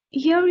yeah,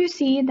 here you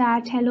see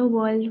that hello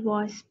world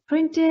was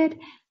printed.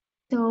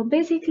 So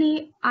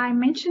basically I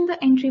mentioned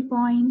the entry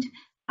point.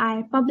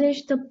 I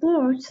published the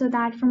port so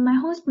that from my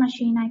host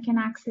machine I can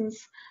access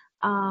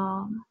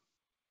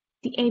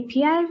the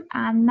API,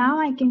 and now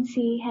I can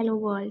see hello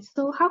world.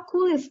 So how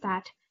cool is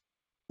that?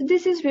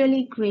 This is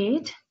really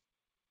great.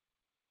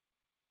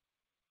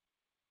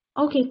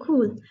 Okay,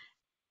 cool.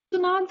 So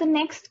now the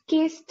next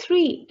case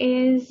 3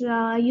 is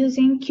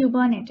using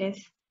Kubernetes.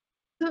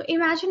 So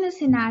imagine a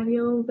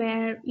scenario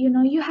where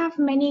you have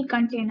many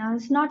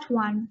containers, not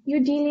one.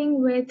 You're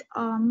dealing with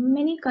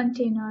many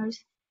containers,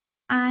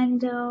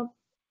 and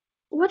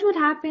what would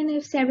happen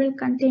if several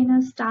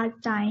containers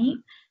start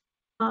dying?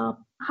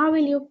 How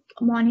will you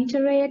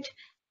monitor it?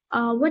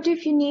 What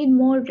if you need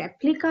more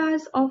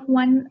replicas of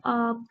one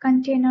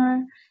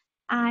container?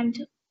 And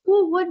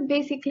who would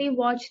basically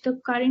watch the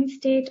current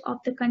state of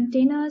the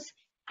containers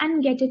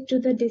and get it to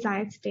the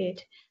desired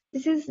state?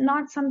 This is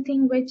not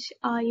something which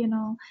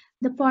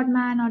the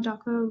Podman or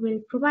Docker will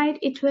provide.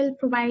 It will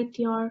provide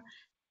your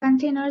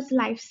container's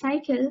life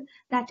cycle,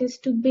 that is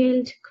to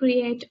build,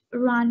 create,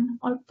 run,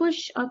 or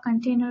push a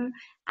container,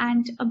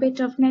 and a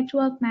bit of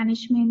network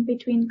management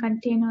between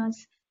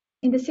containers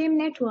in the same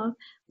network.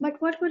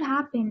 But what would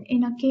happen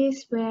in a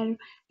case where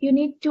you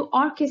need to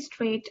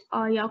orchestrate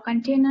your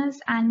containers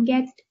and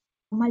get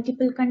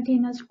multiple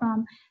containers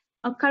from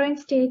a current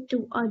state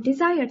to a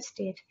desired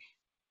state?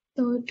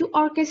 So to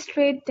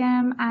orchestrate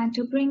them and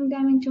to bring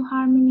them into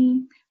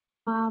harmony,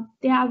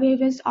 there are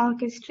various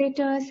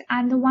orchestrators,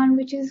 and the one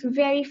which is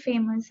very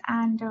famous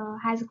and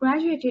has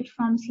graduated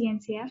from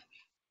CNCF,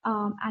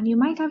 and you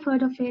might have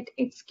heard of it,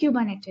 it's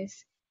Kubernetes.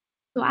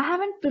 So I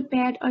haven't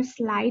prepared a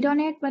slide on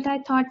it, but I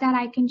thought that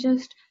I can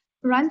just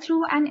run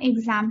through an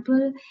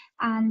example,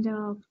 and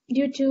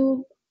due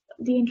to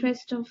the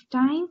interest of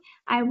time,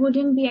 I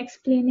wouldn't be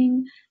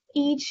explaining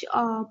each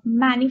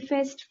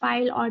manifest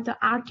file or the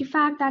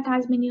artifact that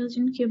has been used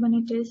in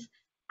Kubernetes.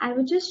 I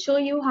would just show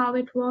you how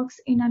it works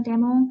in a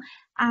demo,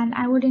 and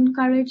I would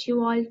encourage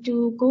you all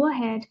to go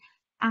ahead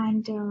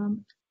and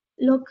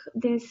look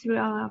this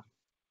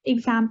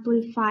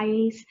example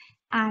files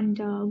and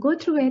go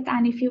through it.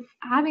 And if you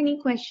have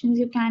any questions,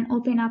 you can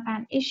open up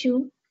an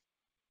issue.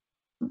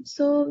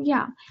 So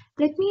yeah,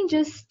 let me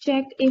just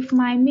check if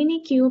my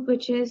Minikube,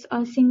 which is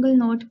a single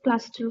node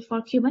cluster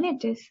for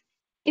Kubernetes,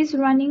 is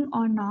running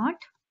or not.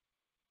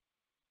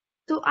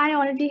 So I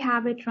already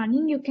have it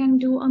running. You can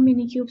do a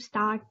Minikube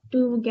start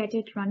to get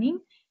it running.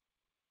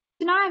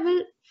 So now I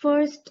will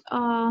first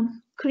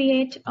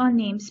create a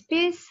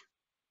namespace.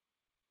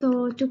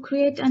 So to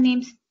create a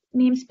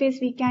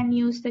namespace, we can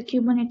use the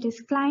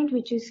Kubernetes client,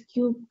 which is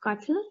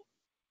kubectl,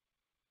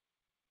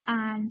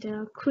 and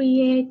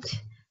create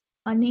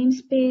a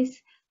namespace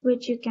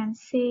which you can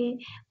say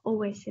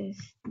Oasis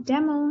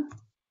demo.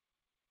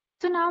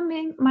 So now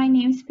my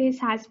namespace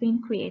has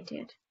been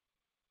created.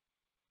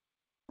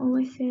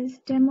 Oasis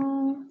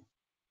demo.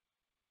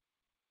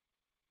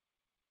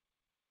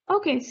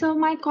 Okay, so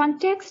my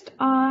context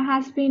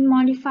has been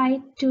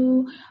modified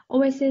to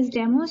Oasis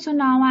demo. So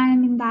now I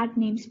am in that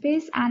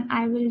namespace and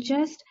I will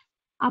just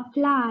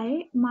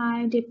apply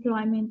my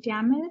deployment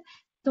YAML.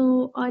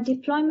 So a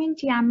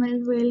deployment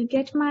YAML will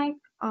get my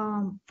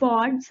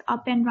pods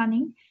up and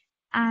running,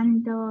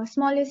 and the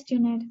smallest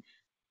unit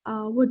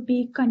would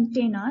be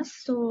containers.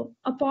 So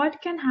a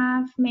pod can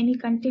have many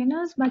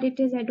containers, but it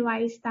is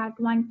advised that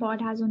one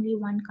pod has only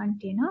one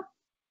container.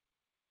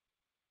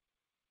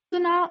 So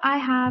now I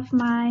have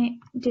my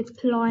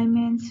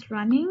deployments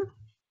running.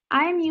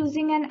 I am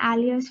using an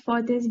alias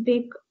for this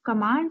big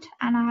command,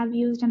 and I have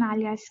used an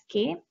alias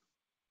K.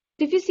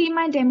 If you see,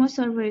 my demo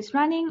server is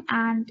running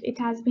and it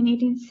has been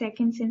 18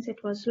 seconds since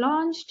it was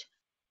launched.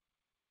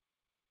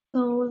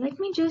 So let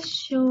me just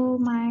show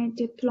my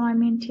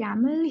deployment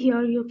YAML.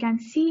 Here you can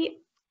see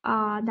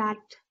that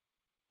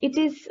it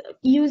is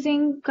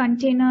using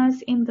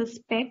containers in the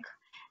spec,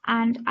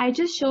 and I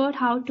just showed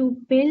how to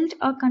build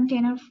a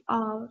container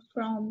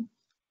from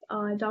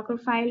a Docker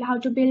file, how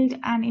to build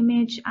an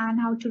image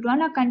and how to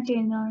run a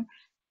container,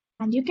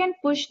 and you can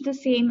push the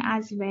same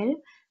as well.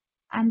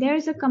 And there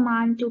is a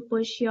command to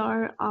push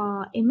your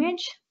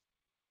image,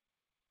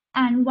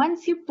 and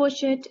once you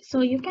push it,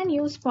 so you can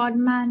use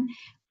podman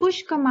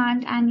push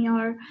command and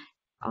your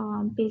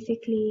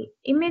basically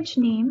image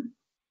name,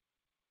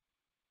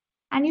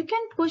 and you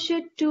can push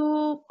it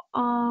to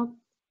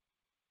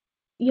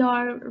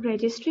your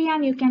registry,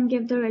 and you can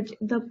give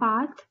the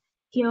path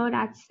here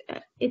at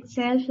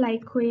itself,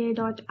 like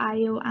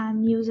query.io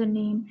and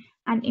username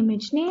and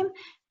image name.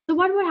 So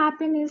what would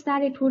happen is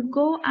that it would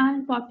go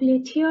and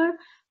populate here.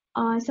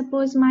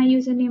 Suppose my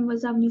username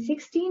was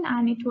Avni16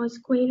 and it was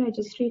query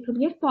registry, it would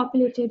get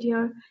populated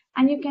here,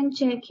 and you can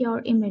check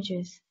your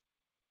images.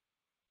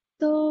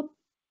 So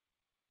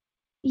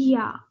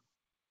yeah,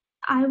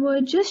 I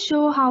would just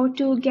show how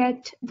to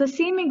get the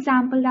same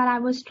example that I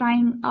was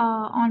trying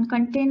on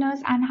containers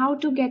and how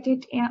to get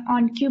it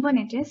on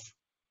Kubernetes.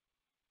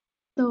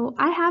 So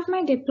I have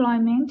my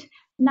deployment.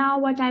 Now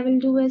what I will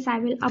do is I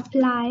will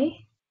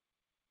apply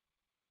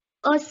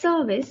a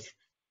service.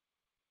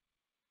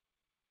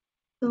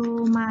 So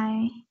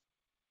my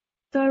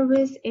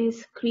service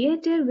is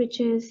created, which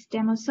is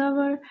demo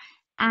server,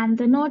 and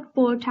the node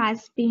port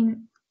has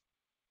been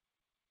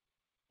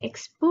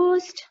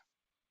exposed.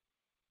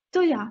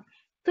 So yeah,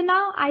 so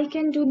now I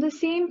can do the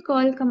same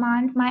curl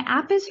command. My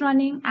app is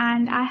running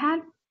and I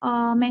had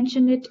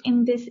mentioned it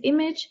in this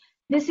image.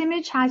 This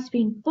image has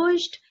been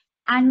pushed,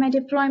 and my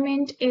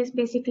deployment is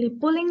basically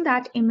pulling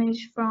that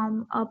image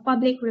from a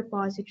public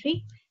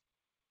repository.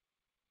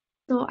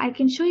 So I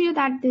can show you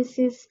that this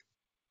is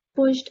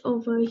pushed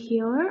over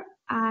here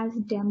as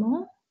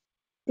demo.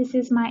 This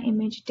is my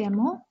image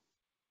demo.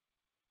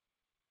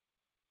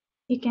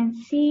 You can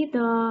see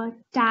the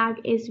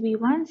tag is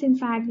v1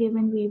 since I had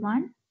given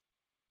v1.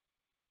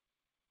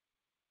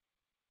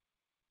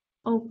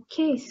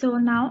 Okay, so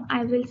now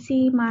I will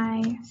see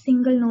my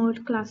single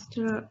node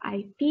cluster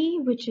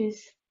IP, which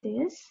is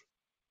this.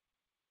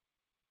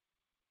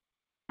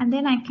 And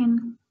then I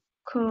can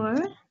curl.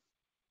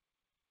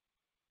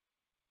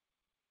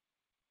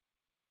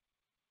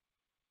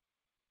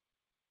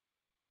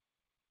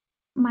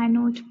 My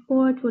node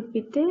port would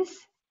be this.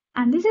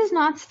 And this is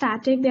not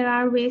static. There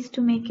are ways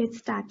to make it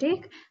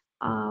static,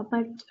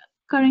 but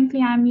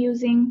currently I'm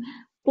using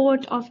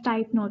port of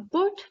type node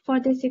port for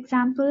this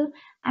example.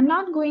 I'm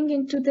not going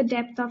into the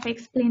depth of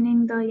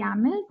explaining the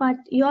YAML, but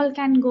you all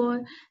can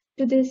go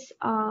to this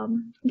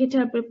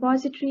GitHub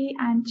repository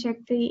and check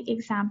the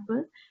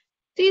example.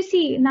 So you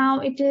see now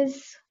it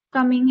is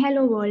coming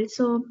hello world.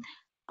 So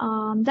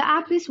the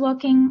app is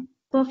working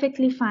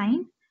perfectly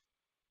fine.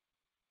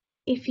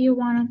 If you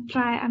want to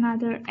try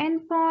another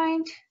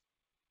endpoint,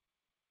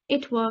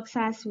 it works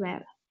as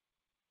well.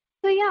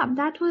 So yeah,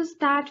 that was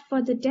that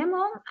for the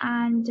demo,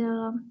 and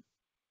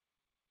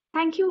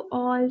thank you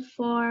all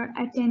for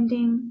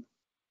attending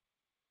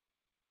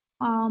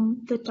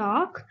the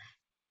talk,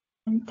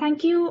 and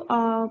thank you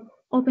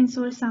Open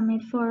Source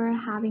Summit for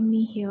having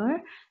me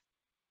here.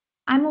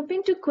 I'm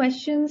open to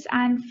questions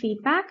and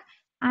feedback,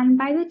 and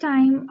by the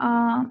time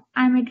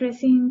I'm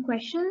addressing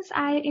questions,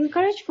 I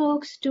encourage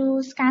folks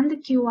to scan the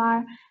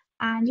QR,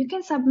 and you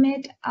can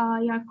submit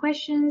your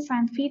questions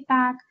and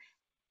feedback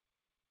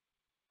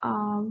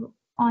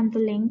on the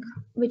link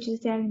which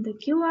is there in the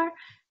QR.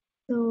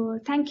 So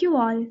thank you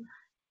all,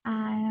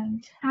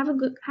 and have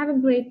a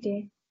great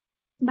day.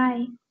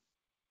 Bye.